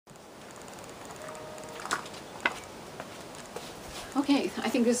Okay, I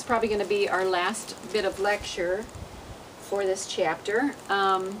think this is probably going to be our last bit of lecture for this chapter.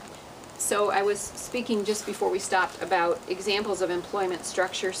 So I was speaking just before we stopped about examples of employment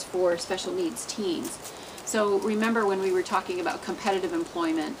structures for special needs teens. So remember when we were talking about competitive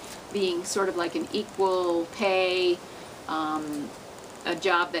employment being sort of like an equal pay, a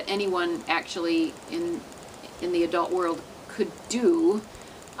job that anyone actually in the adult world could do.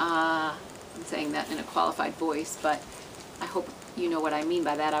 I'm saying that in a qualified voice, but I hope you know what I mean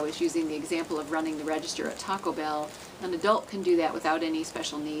by that. I was using the example of running the register at Taco Bell. An adult can do that without any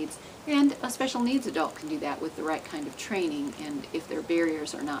special needs, and a special needs adult can do that with the right kind of training and if their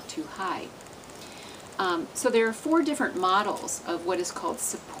barriers are not too high. So there are 4 different models of what is called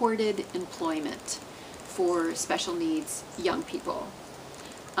supported employment for special needs young people.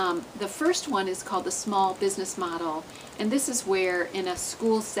 The first one is called the small business model, and this is where in a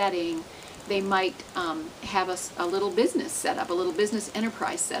school setting they might have a little business set up, a little business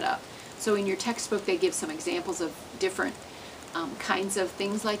enterprise set up. So in your textbook they give some examples of different kinds of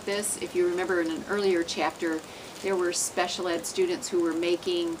things like this. If you remember in an earlier chapter, there were special ed students who were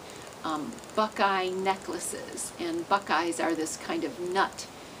making buckeye necklaces, and buckeyes are this kind of nut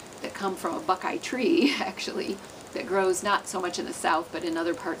that come from a buckeye tree, actually, that grows not so much in the South but in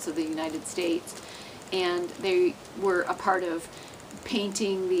other parts of the United States. And they were a part of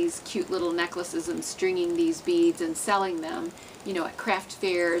painting these cute little necklaces and stringing these beads and selling them, you know, at craft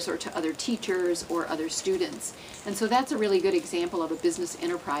fairs or to other teachers or other students. And so that's a really good example of a business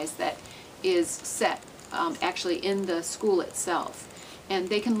enterprise that is set actually in the school itself. And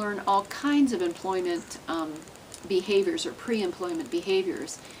they can learn all kinds of employment behaviors or pre-employment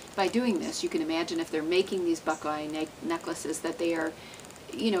behaviors by doing this. You can imagine if they're making these buckeye necklaces that they are,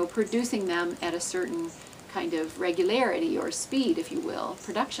 you know, producing them at a certain kind of regularity or speed, if you will,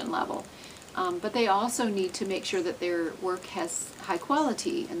 production level. But they also need to make sure that their work has high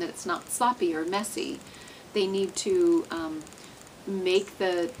quality and that it's not sloppy or messy. They need to make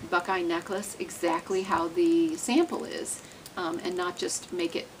the buckeye necklace exactly how the sample is, and not just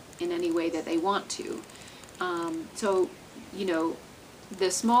make it in any way that they want to. So, you know, the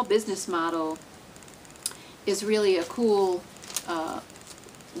small business model is really a cool,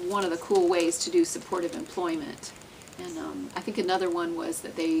 one of the cool ways to do supportive employment. And I think another one was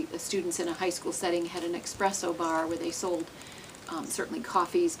that the students in a high school setting had an espresso bar where they sold certainly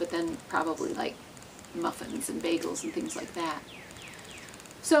coffees, but then probably like muffins and bagels and things like that.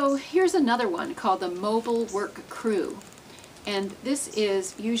 So here's another one called the mobile work crew. And this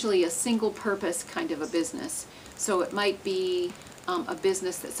is usually a single purpose kind of a business. So it might be a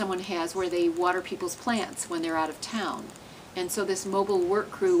business that someone has where they water people's plants when they're out of town. And so this mobile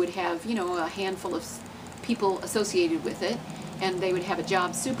work crew would have, you know, a handful of people associated with it, and they would have a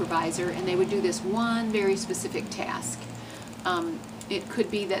job supervisor, and they would do this one very specific task. It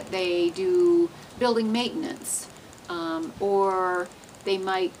could be that they do building maintenance, or they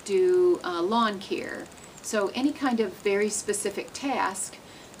might do lawn care. So any kind of very specific task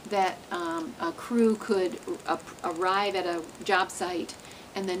that a crew could arrive at a job site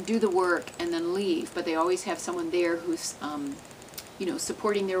and then do the work and then leave, but they always have someone there who's you know,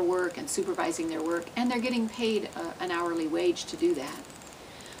 supporting their work and supervising their work, and they're getting paid an hourly wage to do that.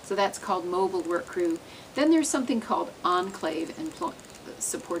 So that's called mobile work crew. Then there's something called enclave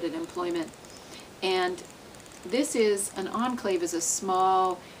supported employment, and this is, an enclave is a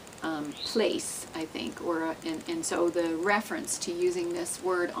small place, I think, or and so the reference to using this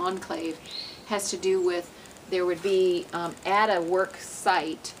word enclave has to do with, there would be at a work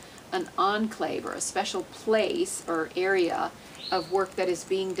site an enclave or a special place or area of work that is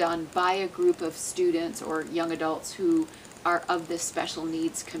being done by a group of students or young adults who are of this special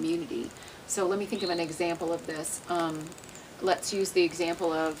needs community. So let me think of an example of this. Let's use the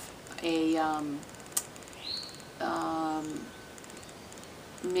example of a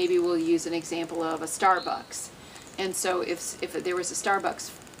maybe we'll use an example of a Starbucks. And so if there was a Starbucks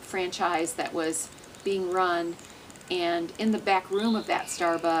franchise that was being run, and in the back room of that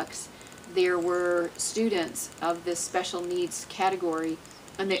Starbucks there were students of this special needs category,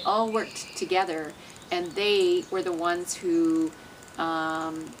 and they all worked together, and they were the ones who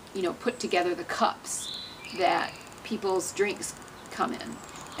you know, put together the cups that people's drinks come in.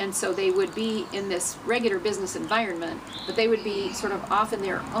 And so they would be in this regular business environment, but they would be sort of off in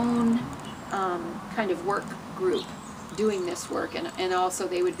their own kind of work group doing this work, and also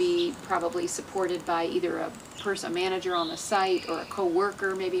they would be probably supported by either a manager on the site or a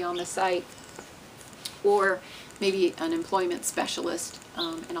co-worker maybe on the site, or maybe an employment specialist,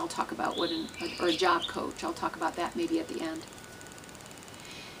 and I'll talk about what or a job coach. I'll talk about that maybe at the end.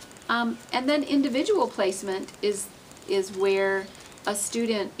 And then individual placement is where a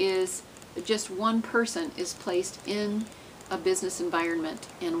student is, just one person is placed in a business environment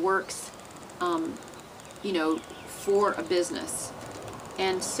and works, you know, for a business.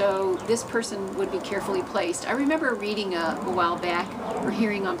 And so this person would be carefully placed. I remember reading a while back, or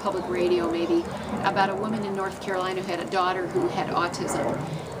hearing on public radio maybe, about a woman in North Carolina who had a daughter who had autism.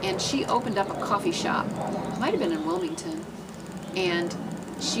 And she opened up a coffee shop, might have been in Wilmington, and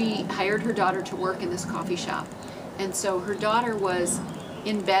she hired her daughter to work in this coffee shop. And so her daughter was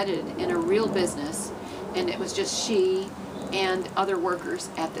embedded in a real business, and it was just she and other workers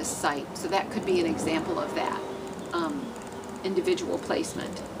at this site. So that could be an example of that. Individual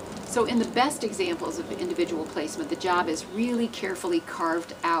placement. So in the best examples of individual placement, the job is really carefully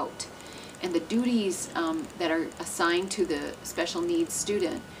carved out, and the duties that are assigned to the special needs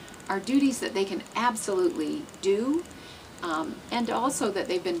student are duties that they can absolutely do, and also that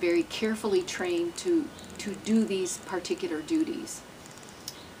they've been very carefully trained to do these particular duties.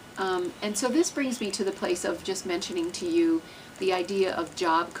 And so this brings me to the place of just mentioning to you the idea of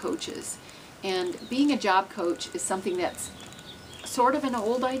job coaches. And being a job coach is something that's sort of an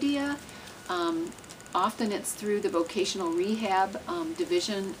old idea. Often it's through the vocational rehab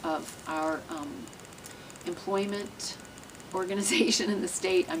division of our employment organization in the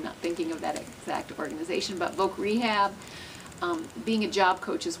state. I'm not thinking of that exact organization, but Voc Rehab. Being a job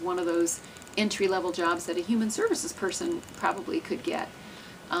coach is one of those entry-level jobs that a human services person probably could get.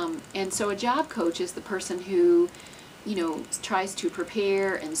 And so a job coach is the person who, you know, tries to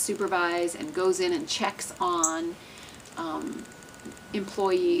prepare and supervise and goes in and checks on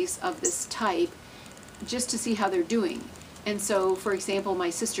employees of this type just to see how they're doing. And so, for example, my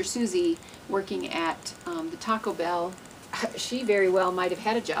sister Susie, working at the Taco Bell, she very well might have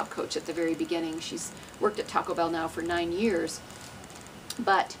had a job coach at the very beginning. She's worked at Taco Bell now for 9 years,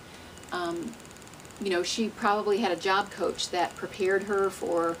 but you know, she probably had a job coach that prepared her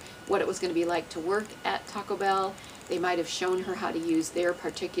for what it was going to be like to work at Taco Bell. They might have shown her how to use their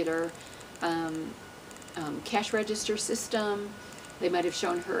particular cash register system. They might have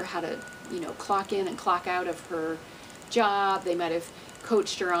shown her how to, you know, clock in and clock out of her job. They might have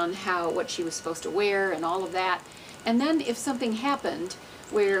coached her on what she was supposed to wear and all of that. And then if something happened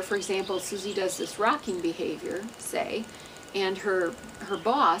where, for example, Susie does this rocking behavior, say, and her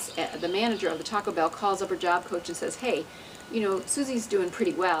boss, the manager of the Taco Bell, calls up her job coach and says, hey, you know, Susie's doing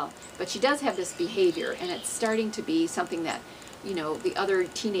pretty well, but she does have this behavior, and it's starting to be something that, you know, the other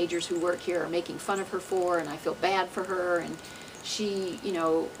teenagers who work here are making fun of her for, and I feel bad for her, and she, you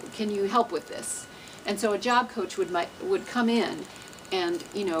know, can you help with this? And so a job coach would come in and,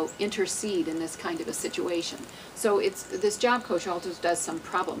 you know, intercede in this kind of a situation. So it's, this job coach also does some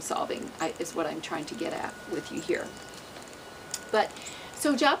problem solving, is what I'm trying to get at with you here. But,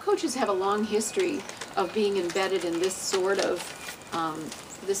 so job coaches have a long history of being embedded in this sort of,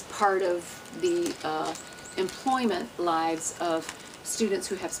 this part of the employment lives of students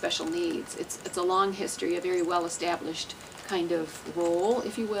who have special needs. It's a long history, a very well-established kind of role,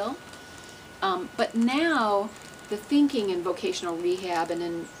 if you will. But now, the thinking in vocational rehab and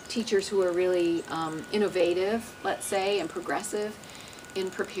in teachers who are really innovative, let's say, and progressive in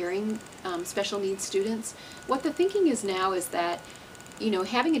preparing special needs students, what the thinking is now is that, you know,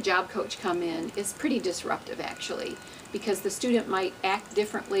 having a job coach come in is pretty disruptive, actually, because the student might act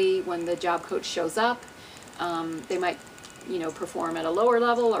differently when the job coach shows up. They might, you know, perform at a lower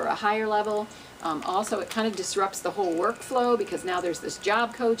level or a higher level. Also, it kind of disrupts the whole workflow because now there's this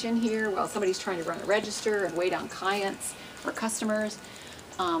job coach in here while somebody's trying to run a register and wait on clients or customers.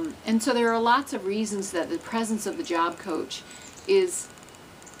 And so there are lots of reasons that the presence of the job coach is,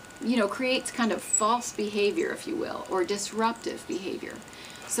 you know, creates kind of false behavior, if you will, or disruptive behavior.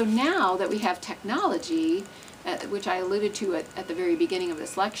 So now that we have technology, which I alluded to at the very beginning of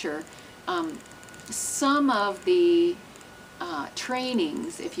this lecture, some of the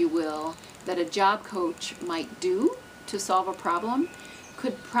trainings, if you will, that a job coach might do to solve a problem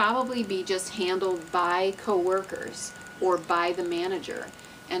could probably be just handled by coworkers or by the manager.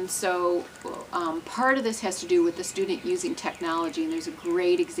 And so part of this has to do with the student using technology, and there's a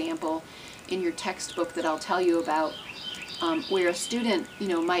great example in your textbook that I'll tell you about where a student, you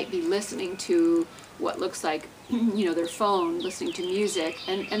know, might be listening to what looks like, you know, their phone, listening to music,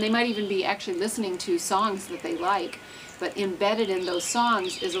 and they might even be actually listening to songs that they like, but embedded in those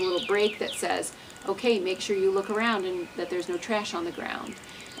songs is a little break that says, okay, make sure you look around and that there's no trash on the ground.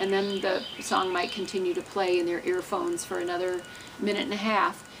 And then the song might continue to play in their earphones for another minute and a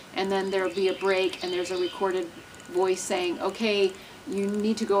half, and then there'll be a break and there's a recorded voice saying, okay, you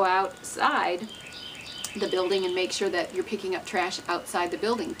need to go outside the building and make sure that you're picking up trash outside the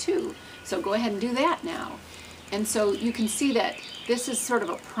building too. So go ahead and do that now. And so you can see that this is sort of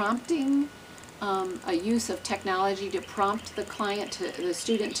a prompting, a use of technology to prompt the client, the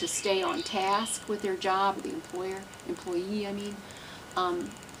student, to stay on task with their job, the employee, I mean.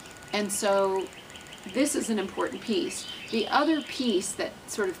 And so this is an important piece. The other piece that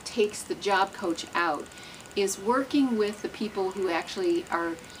sort of takes the job coach out is working with the people who actually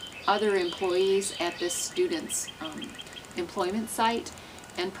are other employees at this student's employment site,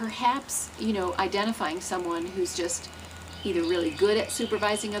 and perhaps, you know, identifying someone who's just either really good at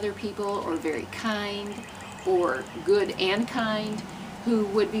supervising other people, or very kind, or good and kind, who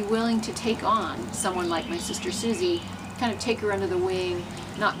would be willing to take on someone like my sister Susie, kind of take her under the wing,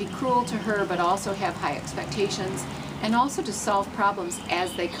 not be cruel to her, but also have high expectations, and also to solve problems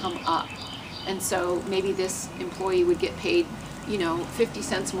as they come up. And so maybe this employee would get paid, you know, 50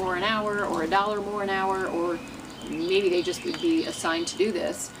 cents more an hour, or $1 more an hour, or maybe they just would be assigned to do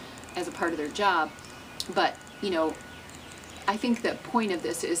this as a part of their job. But, you know, I think the point of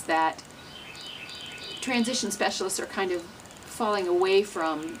this is that transition specialists are kind of falling away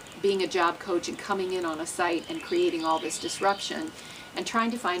from being a job coach and coming in on a site and creating all this disruption, and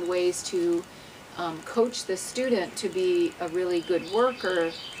trying to find ways to coach the student to be a really good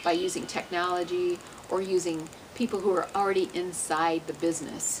worker by using technology, or using people who are already inside the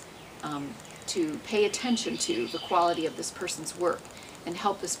business to pay attention to the quality of this person's work and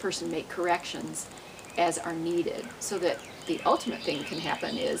help this person make corrections as are needed, so that the ultimate thing can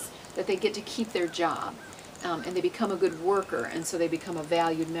happen is that they get to keep their job, and they become a good worker, and so they become a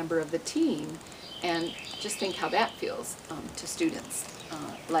valued member of the team. And just think how that feels to students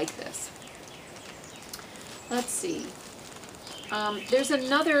like this. Let's see. There's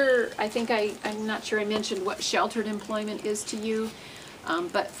another, I think I'm not sure I mentioned what sheltered employment is to you,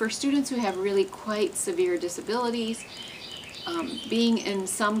 but for students who have really quite severe disabilities, being in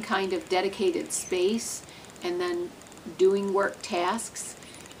some kind of dedicated space and then doing work tasks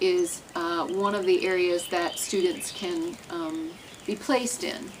is one of the areas that students can be placed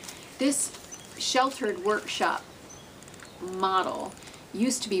in. This sheltered workshop model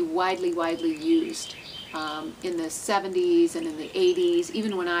used to be widely used in the 70s and in the 80s.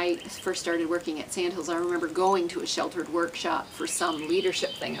 Even when I first started working at Sandhills, I remember going to a sheltered workshop for some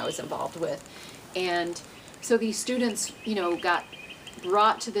leadership thing I was involved with. And so these students, you know, got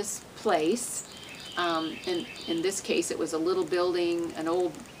brought to this place. And in this case, it was a little building, an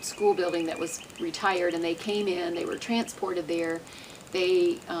old school building that was retired, and they came in, they were transported there.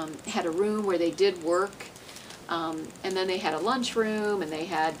 They had a room where they did work, and then they had a lunchroom, and they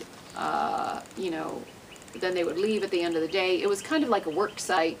had, you know, then they would leave at the end of the day. It was kind of like a work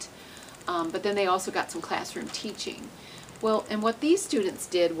site, but then they also got some classroom teaching. Well, and what these students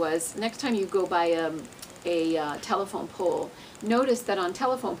did was, next time you go by a telephone pole, notice that on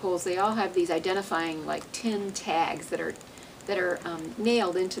telephone poles they all have these identifying like tin tags that are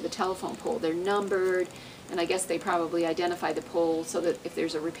nailed into the telephone pole. They're numbered, and I guess they probably identify the pole so that if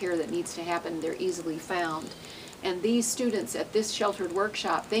there's a repair that needs to happen, they're easily found. And these students at this sheltered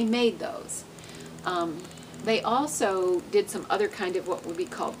workshop, they made those. They also did some other kind of what would be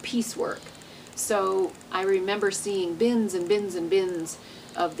called piecework. So I remember seeing bins and bins and bins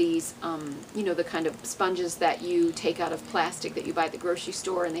of these, you know, the kind of sponges that you take out of plastic that you buy at the grocery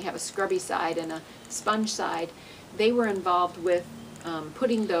store, and they have a scrubby side and a sponge side. They were involved with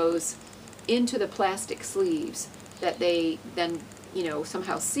putting those into the plastic sleeves that they then, you know,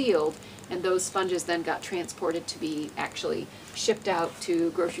 somehow sealed, and those sponges then got transported to be actually shipped out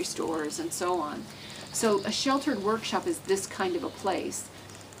to grocery stores and so on. So a sheltered workshop is this kind of a place,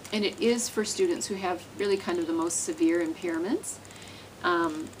 and it is for students who have really kind of the most severe impairments.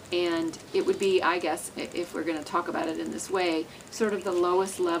 And it would be, I guess, if we're going to talk about it in this way, sort of the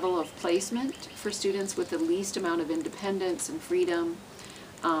lowest level of placement for students with the least amount of independence and freedom.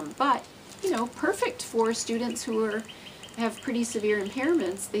 But, you know, perfect for students who have pretty severe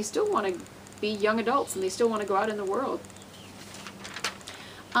impairments. They still want to be young adults, and they still want to go out in the world.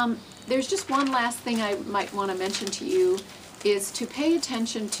 There's just one last thing I might want to mention to you, is to pay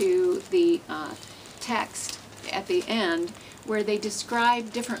attention to the text at the end, where they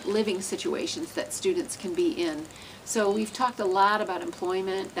describe different living situations that students can be in. So we've talked a lot about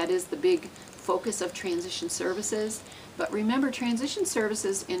employment. That is the big focus of transition services. But remember, transition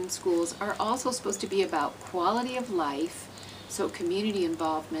services in schools are also supposed to be about quality of life, so community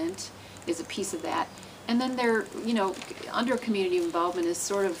involvement is a piece of that. And then there, you know, under community involvement is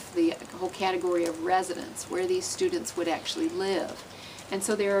sort of the whole category of residence, where these students would actually live. And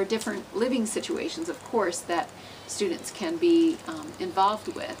so there are different living situations, of course, that students can be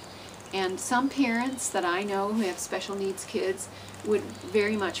involved with. And some parents that I know who have special needs kids would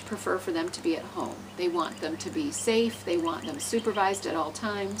very much prefer for them to be at home. They want them to be safe, they want them supervised at all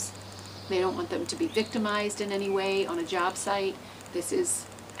times, they don't want them to be victimized in any way on a job site. This is,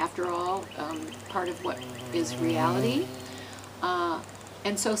 after all, part of what is reality.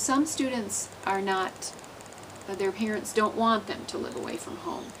 And so some students are not, their parents don't want them to live away from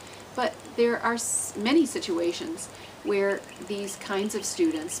home. But there are many situations where these kinds of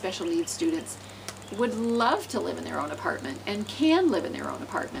students, special needs students, would love to live in their own apartment and can live in their own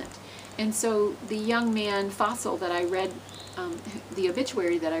apartment. And so the young man, Fossil, that I read, the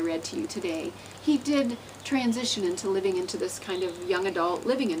obituary that I read to you today, he did transition into living into this kind of young adult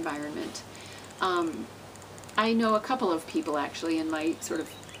living environment. I know a couple of people actually in my sort of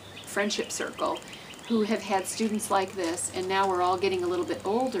friendship circle who have had students like this, and now we're all getting a little bit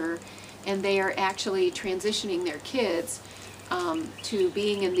older, and they are actually transitioning their kids to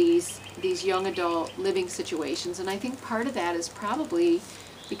being in these young adult living situations. And I think part of that is probably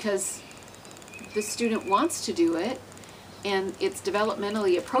because the student wants to do it, and it's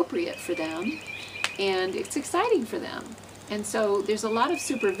developmentally appropriate for them, and it's exciting for them. And so there's a lot of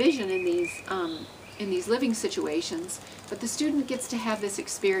supervision in these living situations, but the student gets to have this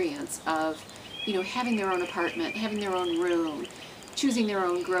experience of, you know, having their own apartment, having their own room, choosing their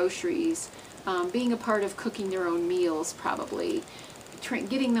own groceries, being a part of cooking their own meals probably,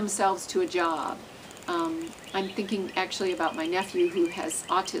 getting themselves to a job. I'm thinking actually about my nephew who has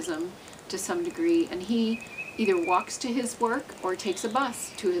autism to some degree, and he either walks to his work or takes a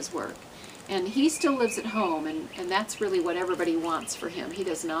bus to his work. And he still lives at home, and that's really what everybody wants for him. He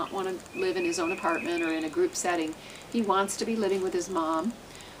does not want to live in his own apartment or in a group setting. He wants to be living with his mom.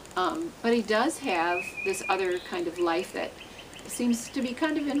 But he does have this other kind of life that seems to be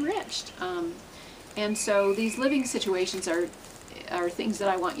kind of enriched. And so these living situations are things that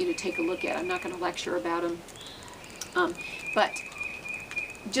I want you to take a look at. I'm not going to lecture about them. But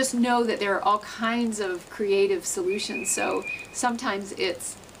just know that there are all kinds of creative solutions. So sometimes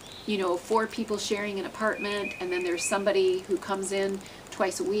it's, you know, 4 people sharing an apartment, and then there's somebody who comes in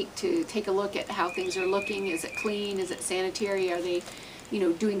twice a week to take a look at how things are looking. Is it clean? Is it sanitary? Are they, you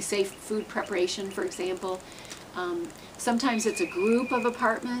know, doing safe food preparation, for example? Sometimes it's a group of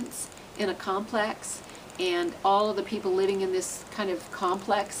apartments in a complex, and all of the people living in this kind of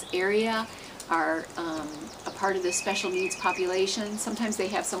complex area are a part of the special needs population. Sometimes they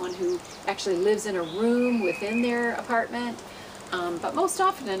have someone who actually lives in a room within their apartment. But most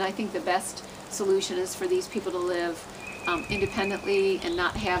often, and I think the best solution is for these people to live independently and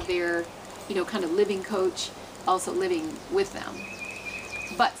not have their, you know, kind of living coach also living with them.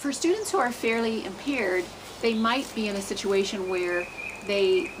 But for students who are fairly impaired, they might be in a situation where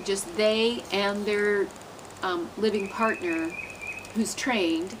they and their living partner who's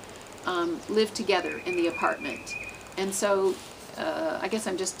trained live together in the apartment. And so I guess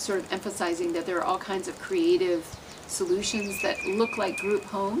I'm just sort of emphasizing that there are all kinds of creative solutions that look like group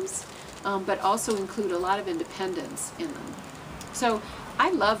homes, but also include a lot of independence in them. So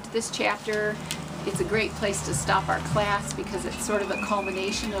I loved this chapter. It's a great place to stop our class because it's sort of a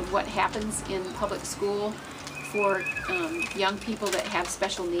culmination of what happens in public school for young people that have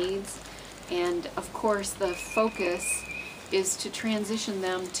special needs. And of course the focus is to transition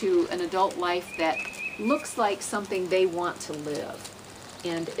them to an adult life that looks like something they want to live.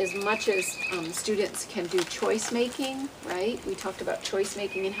 And as much as students can do choice making, right? We talked about choice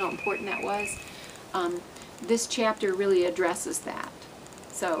making and how important that was. This chapter really addresses that.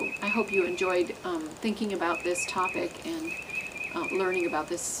 So I hope you enjoyed thinking about this topic and learning about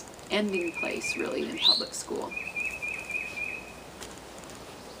this ending place really in public school.